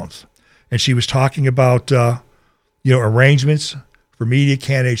 Amy Downs, and she was talking about, arrangements for media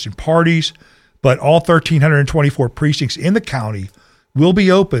candidates and parties, but all 1,324 precincts in the county will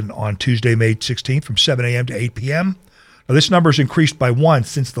be open on Tuesday, May 16th from 7 a.m. to 8 p.m. Now, this number has increased by 1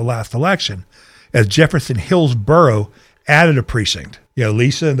 since the last election, as Jefferson Hills Borough added a precinct.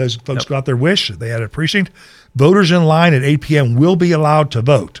 Lisa and those folks got their wish. They added a precinct. Voters in line at 8 p.m. will be allowed to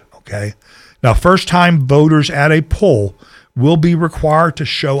vote, okay? Now, first-time voters at a poll will be required to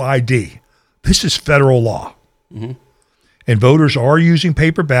show ID. This is federal law. Mm-hmm. And voters are using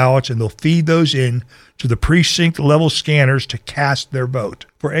paper ballots, and they'll feed those in to the precinct-level scanners to cast their vote.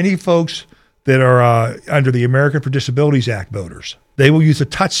 For any folks that are under the American for Disabilities Act voters, they will use a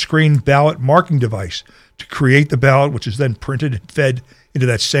touchscreen ballot marking device to create the ballot, which is then printed and fed into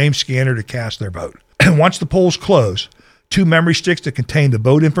that same scanner to cast their vote. And once the polls close, 2 memory sticks that contain the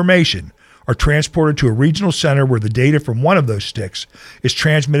vote information are transported to a regional center where the data from one of those sticks is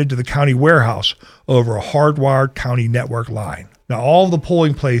transmitted to the county warehouse over a hardwired county network line. Now, all of the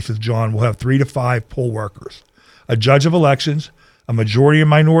polling places, John, will have 3 to 5 poll workers, a judge of elections, a majority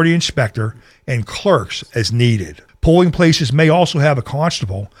and minority inspector, and clerks as needed. Polling places may also have a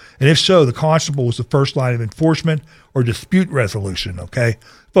constable, and if so, the constable is the first line of enforcement or dispute resolution, okay?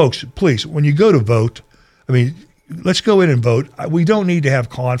 Folks, please, when you go to vote, let's go in and vote. We don't need to have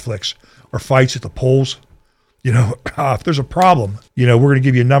conflicts or fights at the polls. If there's a problem, we're going to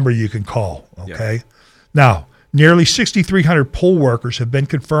give you a number you can call, okay? Yeah. Now, nearly 6,300 poll workers have been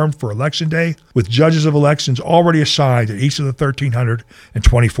confirmed for Election Day, with judges of elections already assigned at each of the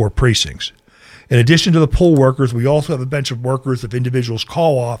 1,324 precincts. In addition to the poll workers, we also have a bench of workers if individuals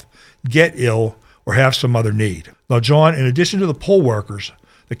call off, get ill, or have some other need. Now, John, in addition to the poll workers,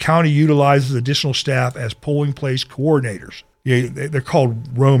 the county utilizes additional staff as polling place coordinators. They're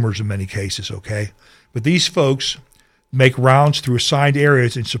called roamers in many cases, okay? But these folks make rounds through assigned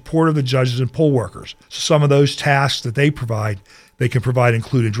areas in support of the judges and poll workers. So some of those tasks that they can provide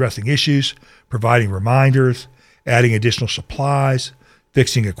include addressing issues, providing reminders, adding additional supplies,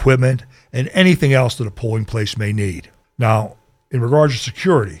 fixing equipment, and anything else that a polling place may need. Now, in regards to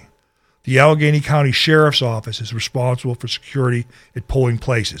security, the Allegheny County Sheriff's Office is responsible for security at polling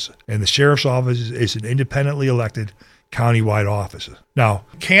places, and the Sheriff's Office is an independently elected countywide office. Now,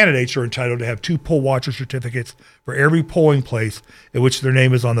 candidates are entitled to have 2 poll watcher certificates for every polling place at which their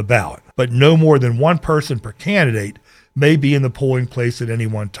name is on the ballot, but no more than 1 person per candidate may be in the polling place at any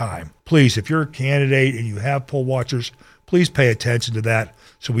one time. Please, if you're a candidate and you have poll watchers, please pay attention to that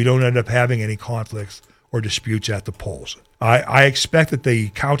so we don't end up having any conflicts or disputes at the polls. I expect that the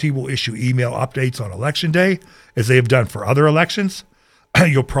county will issue email updates on Election Day, as they have done for other elections.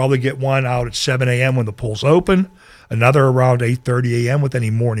 You'll probably get one out at 7 a.m. when the polls open, another around 8:30 a.m. with any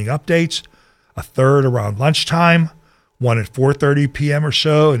morning updates, a third around lunchtime, one at 4:30 p.m. or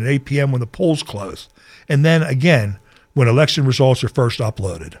so, and at 8 p.m. when the polls close. And then again, when election results are first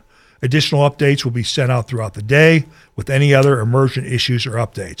uploaded. Additional updates will be sent out throughout the day with any other emergent issues or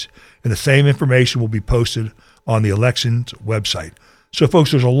updates. And the same information will be posted on the elections website. So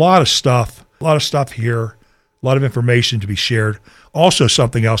folks, there's a lot of stuff here, a lot of information to be shared. Also,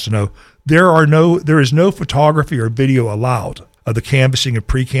 something else to know, there is no photography or video allowed of the canvassing and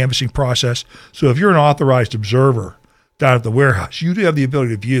pre-canvassing process. So if you're an authorized observer down at the warehouse, you do have the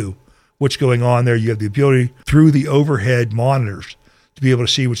ability to view what's going on there. You have the ability through the overhead monitors to be able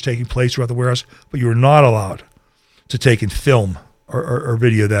to see what's taking place throughout the warehouse, but you're not allowed to take and film or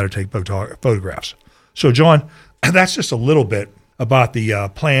video that or take photographs. So, John, that's just a little bit about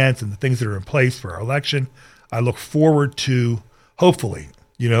the plans and the things that are in place for our election. I look forward to, hopefully,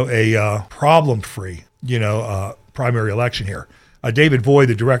 a problem-free, primary election here. David Voy,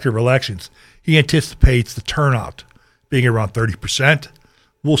 the Director of Elections, he anticipates the turnout being around 30%.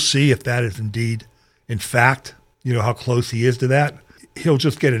 We'll see if that is indeed, in fact, how close he is to that. He'll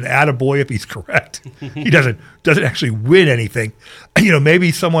just get an attaboy if he's correct. He doesn't actually win anything.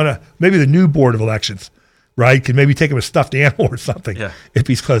 Maybe the new Board of Elections, right, can maybe take him a stuffed animal or something if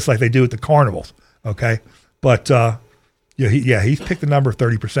he's close, like they do at the carnivals. Okay, but he's picked the number of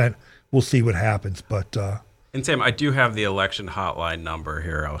 30%. We'll see what happens, but. And Sam, I do have the election hotline number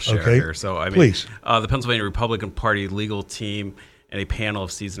here. I'll share here. So please. The Pennsylvania Republican Party legal team and a panel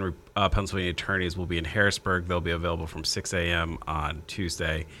of seasoned Pennsylvania attorneys will be in Harrisburg. They'll be available from 6 a.m. on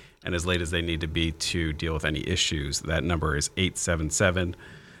Tuesday and as late as they need to be to deal with any issues. That number is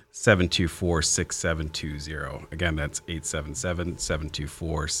 877-724-6720. Again, that's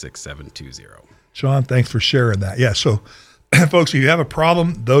 877-724-6720. Sean, thanks for sharing that. Yeah, so folks, if you have a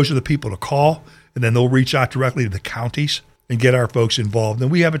problem, those are the people to call, and then they'll reach out directly to the counties and get our folks involved.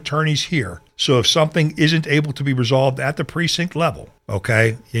 And we have attorneys here. So if something isn't able to be resolved at the precinct level,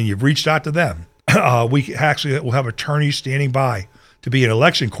 okay, and you've reached out to them, we actually will have attorneys standing by to be an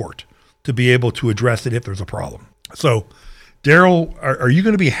election court to be able to address it if there's a problem. So, Daryl, are you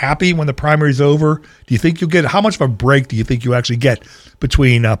going to be happy when the primary's over? Do you think you'll get, how much of a break do you think you actually get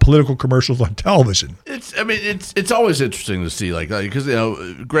between political commercials on television? It's always interesting to see, because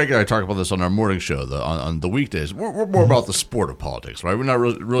Greg and I talk about this on our morning show on the weekdays. We're more about the sport of politics, right? We're not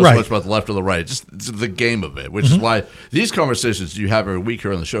really so much about the left or the right, just the game of it, which is why these conversations you have every week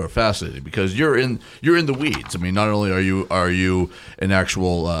here on the show are fascinating, because you're in the weeds. I mean, not only are you an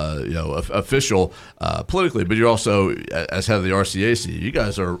actual official politically, but you're also, as head of the RCAC, you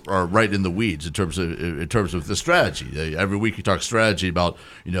guys are right in the weeds in terms of the strategy. Every week you talk strategy about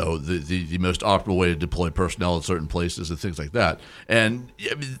the most optimal way to deploy personnel in certain places and things like that. And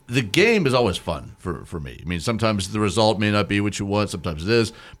the game is always fun for me. I mean, sometimes the result may not be what you want, sometimes it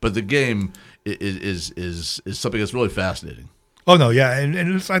is, but the game is something that's really fascinating. Oh no, yeah,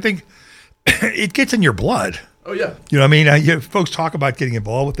 and I think it gets in your blood. Oh yeah, I mean, folks talk about getting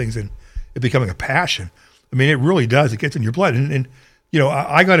involved with things and it becoming a passion. I mean, it really does. It gets in your blood. And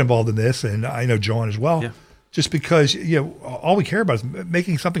I got involved in this, and I know John as well, just because, all we care about is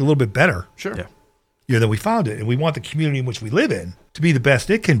making something a little bit better. Sure. Yeah. Than we found it. And we want the community in which we live in to be the best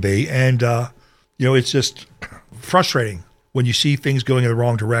it can be. And, it's just frustrating when you see things going in the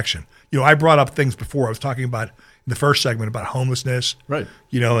wrong direction. I brought up things before. I was talking about in the first segment about homelessness, right?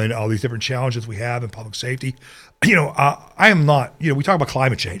 And all these different challenges we have in public safety. I am not, we talk about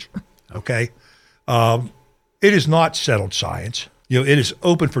climate change, okay? It is not settled science. It is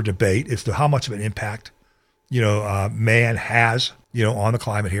open for debate as to how much of an impact, man has, on the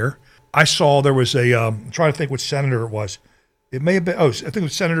climate here. I saw there was I'm trying to think which senator it was. It may have been, I think it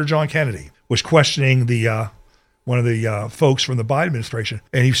was Senator John Kennedy was questioning one of the folks from the Biden administration.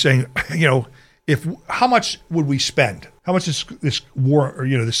 And he was saying, how much would we spend? How much is this war, or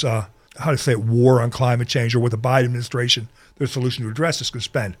war on climate change, or with the Biden administration, their solution to address this, going to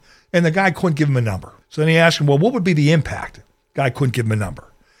spend? And the guy couldn't give him a number. So then he asked him, well, what would be the impact? Guy couldn't give him a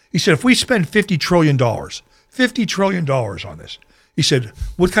number. He said, if we spend $50 trillion on this, he said,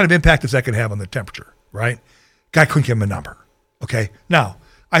 what kind of impact is that going to have on the temperature, right? Guy couldn't give him a number, okay? Now,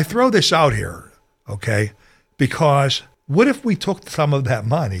 I throw this out here, okay, because what if we took some of that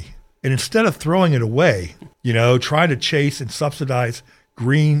money and instead of throwing it away, trying to chase and subsidize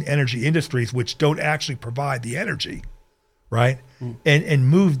green energy industries which don't actually provide the energy, right? And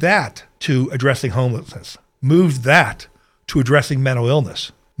move that to addressing homelessness, move that to addressing mental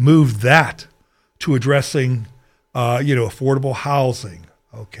illness, move that to addressing, affordable housing,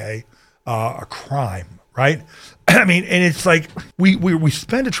 okay, a crime, right? I mean, and it's like we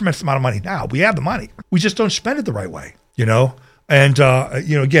spend a tremendous amount of money now. We have the money. We just don't spend it the right way, And,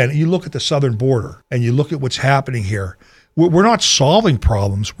 again, you look at the southern border and you look at what's happening here. We're not solving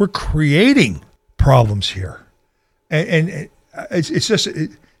problems. We're creating problems here. And it's just,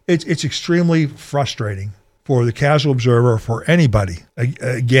 it's extremely frustrating for the casual observer, for anybody,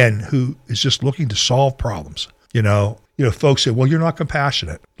 again, who is just looking to solve problems. Folks say, well, you're not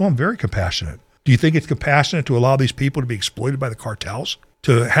compassionate. No, I'm very compassionate. Do you think it's compassionate to allow these people to be exploited by the cartels?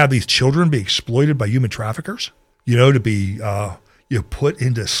 To have these children be exploited by human traffickers? To be put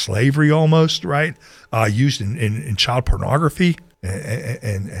into slavery almost, right? Used in child pornography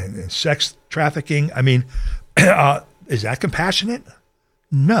and sex trafficking. I mean, is that compassionate?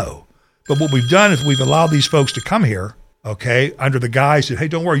 No. But what we've done is we've allowed these folks to come here, okay, under the guise that, hey,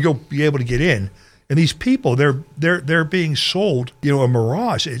 don't worry, you'll be able to get in. And these people, they're being sold, a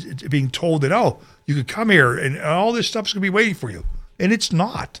mirage. It's being told that, oh, you could come here and all this stuff's going to be waiting for you. And it's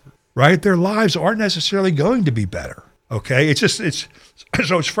not, right? Their lives aren't necessarily going to be better, okay? It's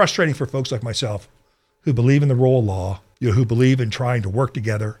frustrating for folks like myself who believe in the rule of law, who believe in trying to work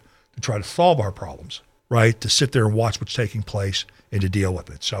together to try to solve our problems, right? To sit there and watch what's taking place and to deal with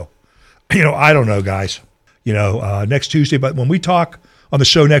it. So, I don't know, guys, next Tuesday, but when we talk on the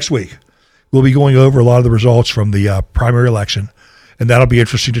show next week, we'll be going over a lot of the results from the primary election, and that'll be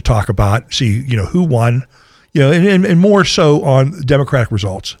interesting to talk about, see, who won, and more so on Democratic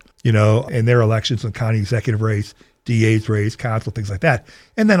results, in their elections, in the county executive race, DA's race, council, things like that.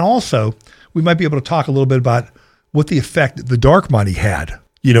 And then also, we might be able to talk a little bit about what the effect the dark money had,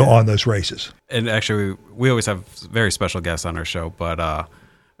 on those races. And actually, we always have very special guests on our show, but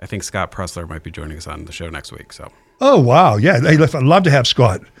I think Scott Pressler might be joining us on the show next week. So. Oh, wow. Yeah. Hey, I'd love to have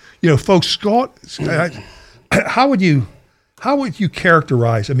Scott. Folks, Scott, how would you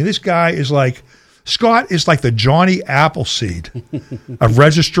characterize? I mean, this guy is like, Scott is like the Johnny Appleseed of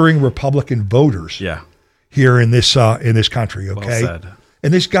registering Republican voters here in this country, okay? Well said.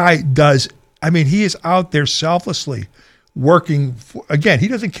 And this guy he is out there selflessly working for, again, he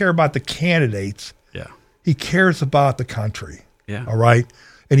doesn't care about the candidates. Yeah. He cares about the country. Yeah. All right.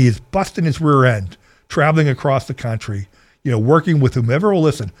 And he is busting his rear end, traveling across the country, working with whomever will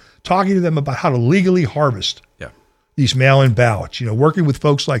listen, talking to them about how to legally harvest these mail-in ballots, working with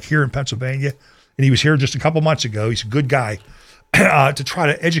folks like here in Pennsylvania. And he was here just a couple months ago. He's a good guy to try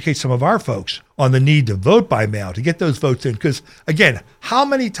to educate some of our folks on the need to vote by mail, to get those votes in. Because, again, how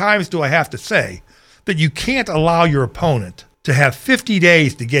many times do I have to say that you can't allow your opponent to have 50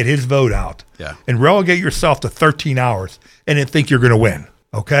 days to get his vote out and relegate yourself to 13 hours and then think you're going to win,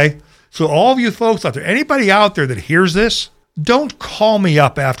 okay? So all of you folks out there, anybody out there that hears this, don't call me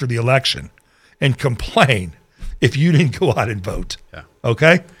up after the election and complain if you didn't go out and vote,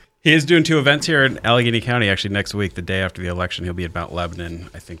 okay? He is doing 2 events here in Allegheny County, actually, next week, the day after the election. He'll be at Mount Lebanon.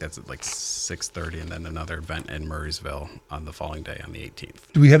 I think that's at like 6:30, and then another event in Murraysville on the following day on the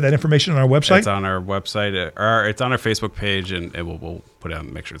 18th. Do we have that information on our website? It's on our website, or it's on our Facebook page, and we'll put it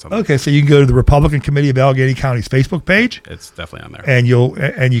on, make sure it's on there. Okay, so you can go to the Republican Committee of Allegheny County's Facebook page. It's definitely on there. And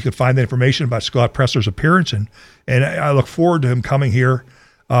you can find the information about Scott Pressler's appearance, and I look forward to him coming here.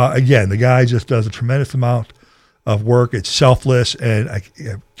 Again, the guy just does a tremendous amount of work. It's selfless, and I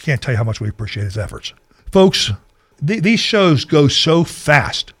can't tell you how much we appreciate his efforts. Folks, these shows go so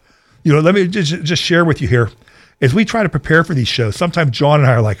fast. Let me just share with you here. As we try to prepare for these shows, sometimes John and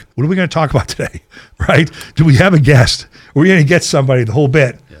I are like, what are we going to talk about today, right? Do we have a guest? We're going to get somebody the whole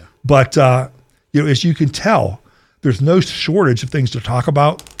bit. Yeah. But, as you can tell, there's no shortage of things to talk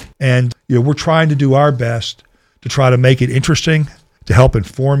about. And, we're trying to do our best to try to make it interesting, to help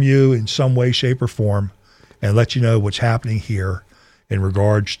inform you in some way, shape, or form, and let you know what's happening here in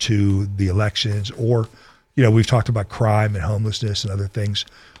regards to the elections. Or, we've talked about crime and homelessness and other things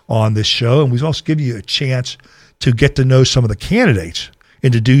on this show. And we've also given you a chance to get to know some of the candidates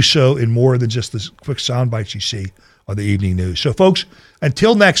and to do so in more than just the quick sound bites you see on the evening news. So, folks,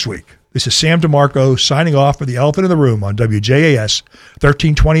 until next week, this is Sam DeMarco signing off for the Elephant in the Room on WJAS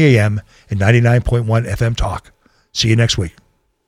 1320 AM and 99.1 FM Talk. See you next week.